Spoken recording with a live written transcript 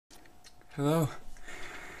Hello,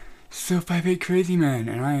 so 58 Crazy Man,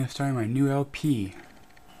 and I am starting my new LP.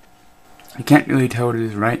 I can't really tell what it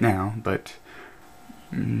is right now, but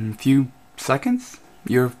in a few seconds,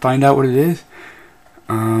 you'll find out what it is.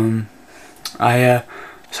 I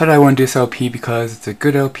decided I want to do this LP because it's a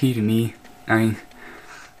good LP to me. I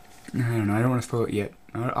don't know, I don't want to spoil it yet.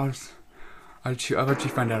 I'll let you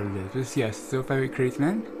find out what it is. But yes, so 58 Crazy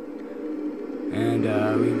Man, and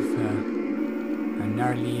we've a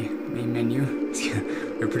gnarly main menu.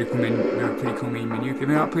 They're pretty cool main menu. If you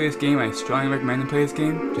have not played this game, I strongly recommend to play this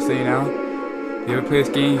game. Just so you know, if you ever play this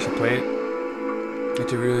game, you should play it.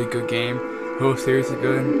 It's a really good game. The whole series is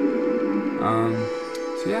good.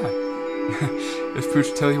 So yeah, this pretty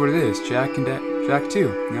much tells you what it is. Jak 2.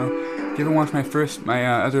 You know, if you ever watched my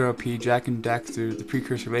other LP, Jak and Daxter: The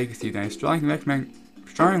Precursor Legacy, then I strongly recommend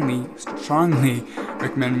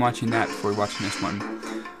watching that before watching this one.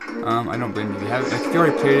 I don't blame you. If you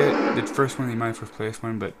already played it, the first one, you might as well play this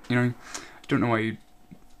one, but, you know, I don't know why you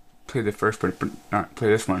play the first one, but not play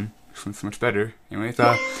this one. This one's so much better. Anyways,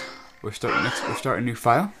 we'll start a new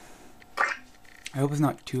file. I hope it's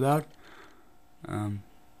not too loud.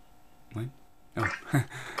 What? Oh,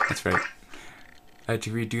 that's right. I had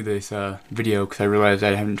to redo this, video, because I realized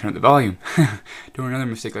I haven't turned up the volume. Doing another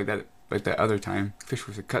mistake like that other time,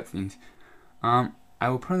 especially with the cutscenes. I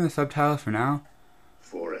will put on the subtitles for now.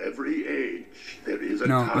 For every age, there is a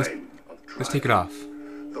time of triumph. Let's take it off.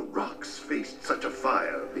 The rocks faced such a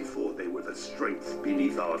fire before they were the strength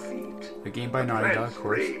beneath our feet. A game by Naughty Dog, of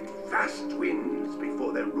course. Braved fast winds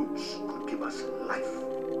before their roots could give us life.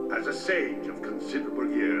 As a sage of considerable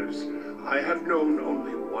years, I have known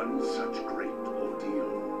only one such great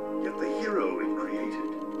ordeal. Yet the hero it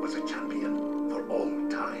created was a champion for all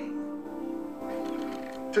time.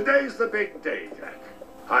 Today's the big day, Jak.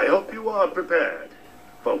 I hope you are prepared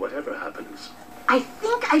for whatever happens. I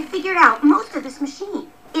think I figured out most of this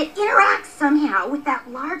machine. It interacts somehow with that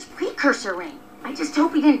large precursor ring. I just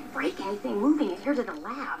hope we didn't break anything moving it here to the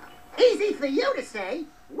lab. Easy for you to say.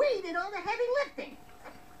 We did all the heavy lifting.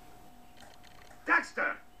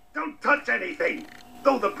 Daxter, don't touch anything!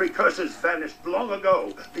 Though the precursors vanished long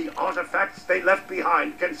ago, the artifacts they left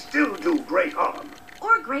behind can still do great harm.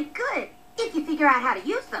 Or great good, if you figure out how to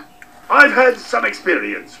use them. I've had some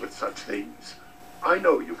experience with such things. I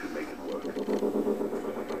know you can make it work.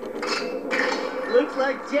 Looks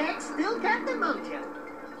like Jak still got the mojo.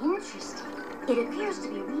 Interesting. It appears to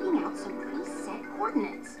be reading out some preset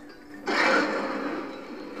coordinates.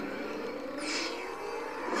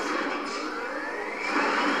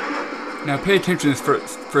 Now pay attention to this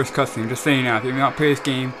first cutscene. Just saying now, if you have not played this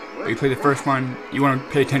game, or you play the first one, you want to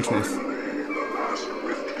pay attention to this. The last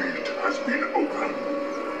rift gate has been opened.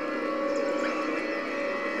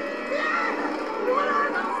 What are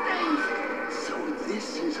those things? So this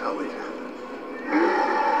is how it happened.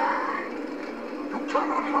 You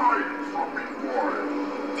cannot hide from me, boy.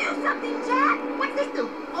 Do something, Jak! What's this do?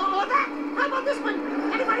 Or that? How about this one?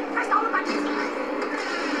 Everybody press all the buttons.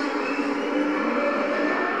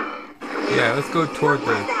 Yeah, let's go toward the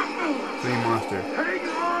That thing! green monster. Hang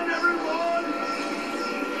on, everyone!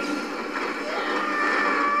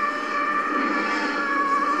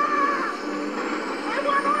 I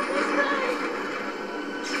want on this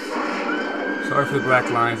thing. Sorry for the black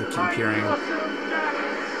lines that keep appearing.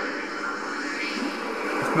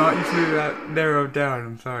 It's not usually that narrowed down.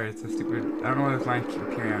 I'm sorry. It's a stupid. I don't know why those lines keep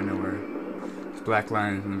appearing out of nowhere. There's black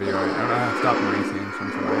lines in the video. I don't know how to stop them or anything, so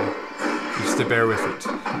I'm sorry. Just to bear with it.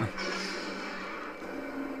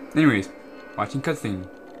 Anyways, watching cutscene.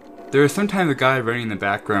 There is sometimes a guy running in the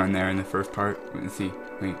background there in the first part. Let's see.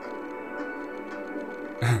 Wait.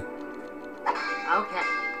 Okay.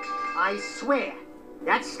 I swear,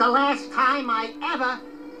 that's the last time I ever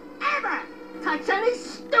touch any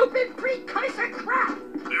stupid precursor crap.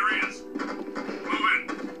 There he is. Move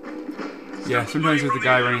in. Yeah, sometimes there's a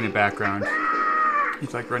guy running in the background.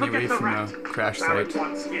 He's like running away from the crash site.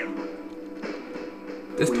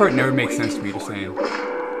 This part never makes sense to me, just saying.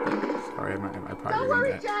 Sorry, I probably Don't ruined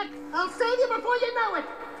worry, that. Jak. I'll save you before you know it.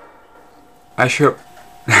 I show up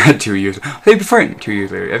 2 years. Hey, before 2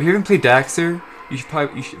 years later. Have you ever played Daxter? You should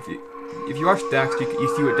probably. If you watch Daxter, you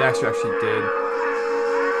see what Daxter actually did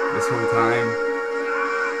this whole time.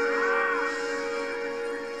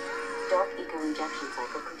 Dark Eco injection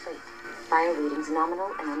cycle complete. Fire readings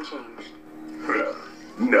nominal and unchanged. Well,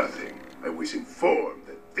 nothing. I was informed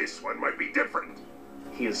that this one might be different.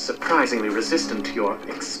 He is surprisingly resistant to your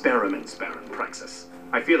experiments, Baron Praxis.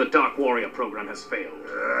 I fear the Dark Warrior program has failed.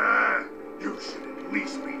 You should at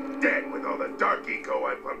least be dead with all the dark eco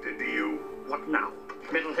I pumped into you. What now?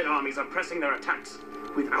 Metalhead armies are pressing their attacks.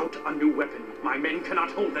 Without a new weapon, my men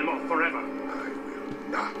cannot hold them off forever. I will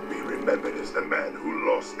not be remembered as the man who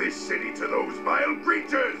lost this city to those vile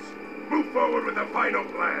creatures! Move forward with the final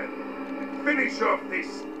plan, and finish off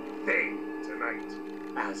this thing tonight.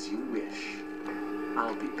 As you wish.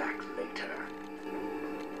 I'll be back later.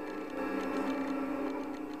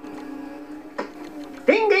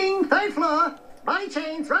 Ding ding, third floor. Body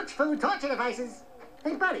chains, roach food, torture devices.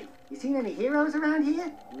 Hey buddy, you seen any heroes around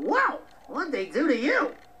here? Whoa, what'd they do to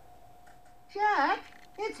you? Jack,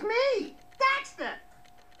 it's me, Daxter.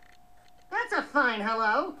 That's a fine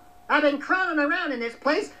hello. I've been crawling around in this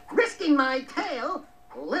place, risking my tail,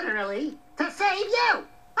 literally, to save you.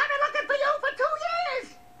 I've been looking for you for 2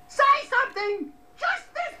 years. Say something,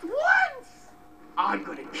 just this once. I'm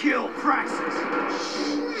gonna kill Praxis!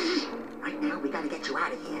 Right now, we gotta get you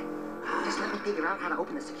out of here. Just let me figure out how to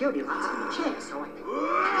open the security locks on the chair so I can...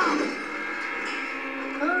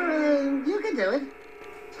 Alright, you can do it.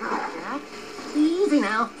 Jack, easy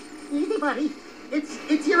now. Easy, buddy.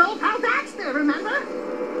 It's your old pal Daxter, remember?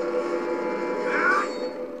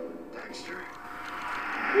 Daxter?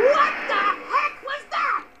 What the heck was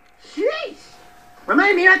that? Jeez!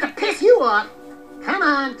 Remind me not to piss you off. Come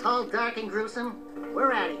on, tall, dark, and gruesome.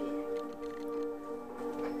 We're out of here.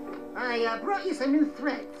 I brought you some new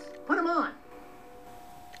threads. Put them on.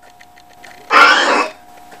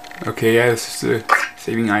 Okay, yeah, this is the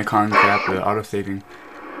saving icon crap, the auto-saving.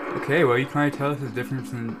 Okay, well, you can kind of tell us the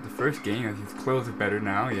difference in the first game, as his clothes are better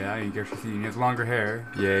now, yeah, you get to see he has longer hair,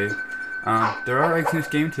 yay. There are eggs in this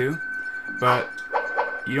game too, but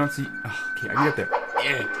you don't see... okay, I get up there.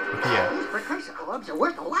 Yeah, okay, yeah. These precursor orbs are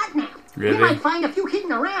worth a lot now. Really? You might find a few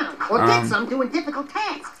hidden around, or get some doing difficult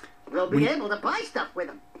tasks. We'll be able to buy stuff with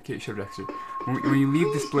them. Okay, shut up, Dexter. When you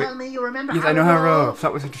leave this place... Tell me you remember Yes, I know how to row.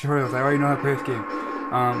 Stop with the tutorials. I already know how to play this game.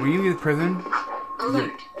 When you leave the prison,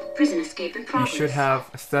 Alert. Prison escape in you progress. should have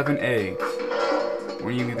 7 eggs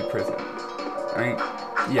when you leave the prison. I mean,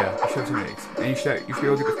 yeah, you should have 7 eggs. And you should be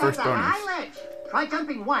able to get the first That's a bonus. high ledge. Try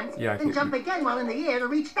jumping once, Yeah, then okay. jump again while in the air to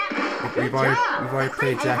reach that. We've already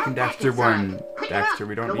played Jack and Daxter 1. Daxter,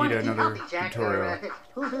 we don't need another tutorial.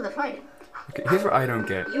 Who'll do the fighting? Okay, here's what I don't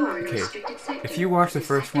get. You are in Okay, restricted sector. if you watch the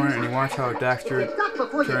first one and you watch how Daxter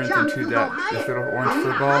turns into this little orange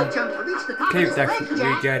football, okay, Daxter,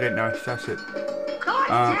 we get it now. Shush it.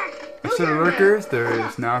 Instead of lurkers, there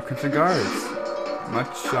is now Crimson Guards.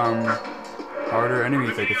 Much harder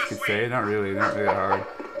enemies, I guess you could say. Not really that hard.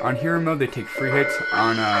 On hero mode, they take 3 hits.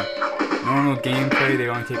 On normal gameplay, they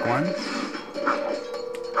only take 1.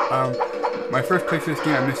 My first playthrough of this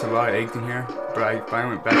game, I missed a lot of eggs in here, but I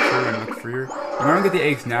finally went back through and looked for here. When I get the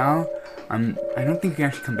eggs now, I don't think you can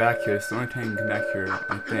actually come back here. It's the only time you can come back here,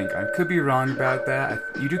 I think. I could be wrong about that.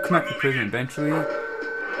 You do come back to prison eventually. I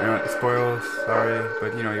know, spoils, sorry,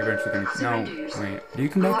 but you know, you're eventually gonna... No, wait, do you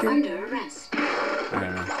come back here? Under arrest. I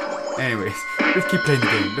don't know. Anyways, just keep playing the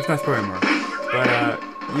game. Let's not spoil anymore. But,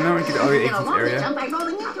 you know when you get all the eggs in this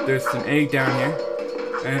area? There's an egg down here.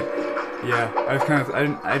 And, yeah,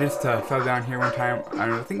 I just fell down here one time. I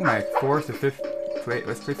don't know, I think my 4th or 5th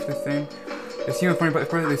let's play for this thing. It's funny about the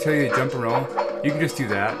part that they tell you to jump and roll. You can just do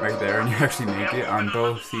that right there and you actually make it on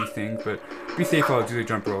both these things, but be safe while I do the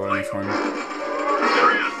jump roll on this one.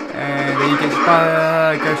 And then you get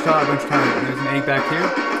shot a bunch of times. And there's an egg back here.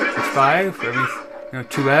 It's 5, or at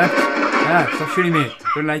least, 2 left. Ah, stop shooting me.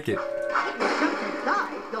 Don't like it.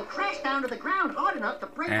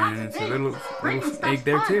 And it's a little egg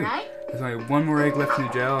there too. There's only 1 more egg left in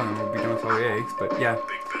the gel, and we'll be done with all the eggs. But yeah.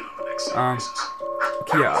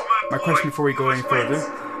 Okay, yeah. My question before we go any further.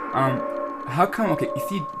 How come? Okay, you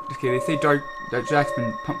see. Okay, they say that Jack's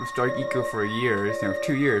been pumped with Dark Eco for 2 years.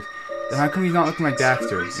 Then how come he's not looking like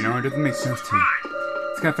Daxter? You know, it doesn't make sense to me.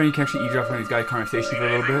 It's kind of funny you can actually eavesdrop on these guys' conversation for a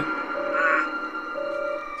little bit.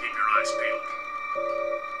 Keep your eyes peeled.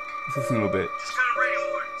 Let's listen a little bit. Just got a radio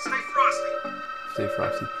alert. Stay frosty. Stay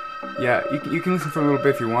frosty. Yeah, you can listen for a little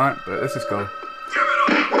bit if you want, but let's just go.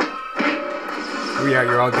 Oh yeah,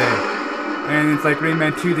 you're all dead. And it's like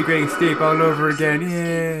Rayman 2: The Great Escape all over again.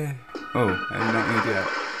 Yeah. Oh, I did not mean to do that.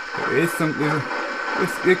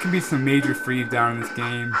 There can be some major freeze down in this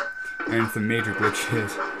game, and some major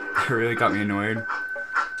glitches that really got me annoyed.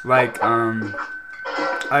 Like,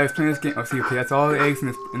 I was playing this game. Oh, see, okay, that's all the eggs in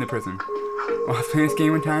the prison. I was playing this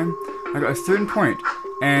game one time. I got a certain point,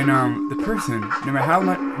 and the person, no matter how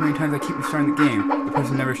many times I keep restarting the game, the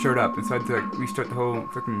person never showed up, and so I had to like restart the whole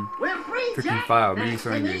freaking file. Made me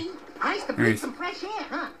so angry. Nice to breathe some fresh air,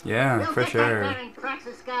 huh? Yeah, fresh air.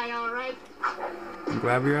 Right? I'm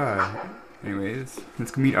glad we are. Anyways, let's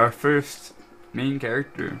go meet our first main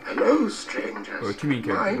character. Hello, strangers. Oh, 2 main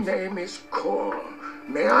characters. My name is Core.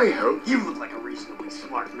 May I help you? You look like a reasonably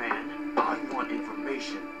smart man. I want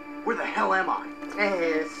information. Where the hell am I?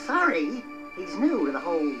 Sorry. He's new to the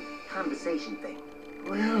whole conversation thing.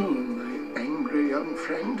 Well, my angry young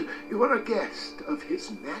friend, you are a guest of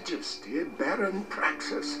His Majesty Baron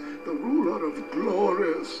Praxis, the ruler of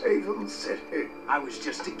glorious Haven City. I was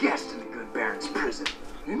just a guest in the good Baron's prison.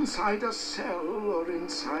 Inside a cell or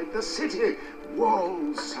inside the city,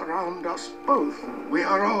 walls surround us both. We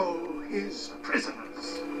are all his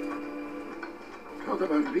prisoners. Talk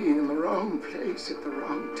about being in the wrong place at the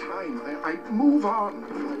wrong time. I'd move on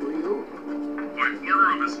if I were you. By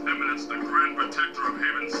order of His Eminence, the Grand Protector of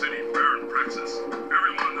Haven City, Baron Praxis,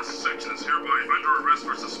 everyone in this section is hereby under arrest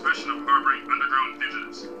for suspicion of harboring underground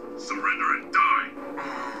fugitives. Surrender and die.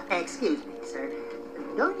 Excuse me, sir.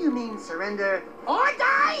 Don't you mean surrender or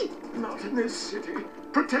die? Not in this city.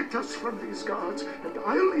 Protect us from these guards, and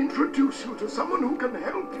I'll introduce you to someone who can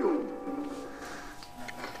help you.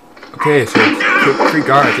 Okay, so free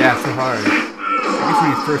guards, yeah, so hard. I guess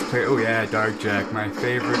when you first play, oh yeah, Dark Jack, my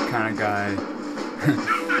favorite kind of guy.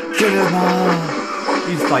 Get him all!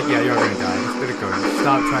 He's like, yeah, you're gonna die, just let it go.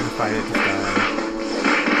 Stop trying to fight it, just die.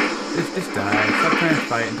 Just die, stop trying to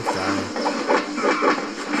fight and just die.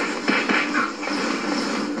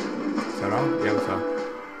 Is that all? Yeah, what's up?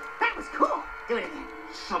 That was cool. Do it again.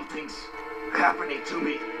 Something's happening to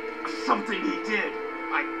me. Something he did.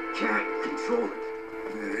 I can't control it.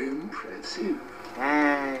 Very impressive.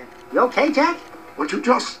 You okay, Jack? What you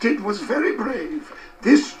just did was very brave.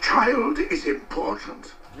 This child is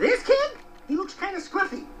important. This kid? He looks kind of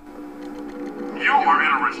scruffy. You are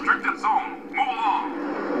in a restricted zone. Move along.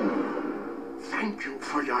 Thank you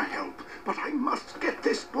for your help, but I must get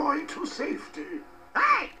this boy to safety.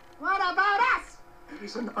 Hey! What about us? There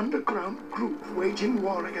is an underground group waging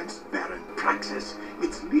war against Baron Praxis.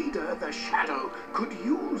 Its leader, the Shadow, could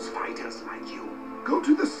use fighters like you. Go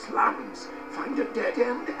to the slums, find a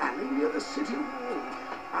dead-end alley near the city wall.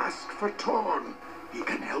 Ask for Torn. He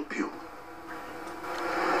can help you.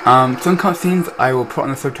 Some cutscenes I will put on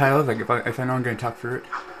the subtitles, like if I know I'm going to talk through it.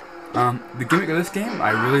 The gimmick of this game,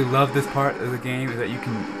 I really love this part of the game, is that you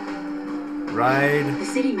can ride. The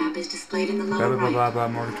city map is displayed in the Blah lower blah blah right. blah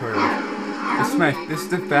blah. More tutorials. This is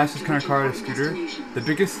the fastest kind of car, the scooter. The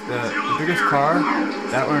biggest car,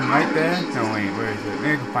 that one right there. No wait, where is it?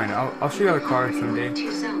 Maybe I can find it. I'll show you other cars someday.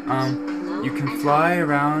 You can fly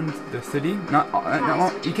around the city. Not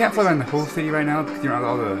you can't fly around the whole city right now because you don't have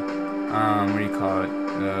all the what do you call it?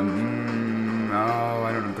 Oh,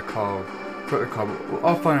 I don't know what they're called. What they're called.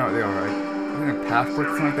 I'll find out what they are. I think a passport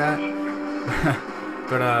or something like that.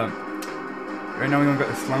 But right now we don't got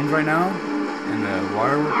the slums right now. And the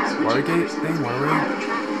Watergate thing, waterway.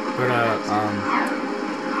 But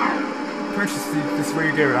pretty much this is where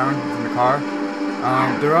you get around in the car.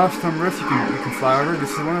 There are some roofs you can fly over.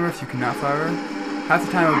 This is one of the roofs you cannot fly over. Half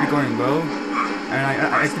the time I would be going low, and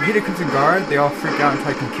if you hit a Crimson Guard, they all freak out and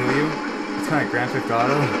try to kill you. It's kind of like Grand Theft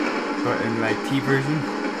Auto, but in like T version.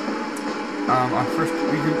 On first,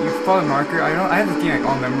 you follow the marker. I have this game like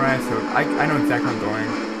all memorized, so I know exactly where I'm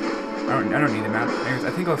going. I don't need the map. Anyways,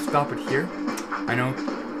 I think I'll stop it here. I know,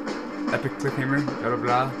 epic cliffhanger, blah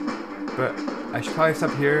blah blah, but I should probably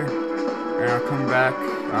stop here, and I'll come back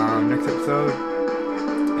next episode,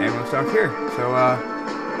 and we'll start here. So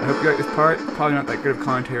I hope you like this part. Probably not that good of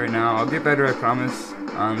commentary right now. I'll get better, I promise.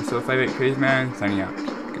 So 58 Crazy Man signing out.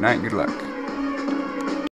 Good night, good luck.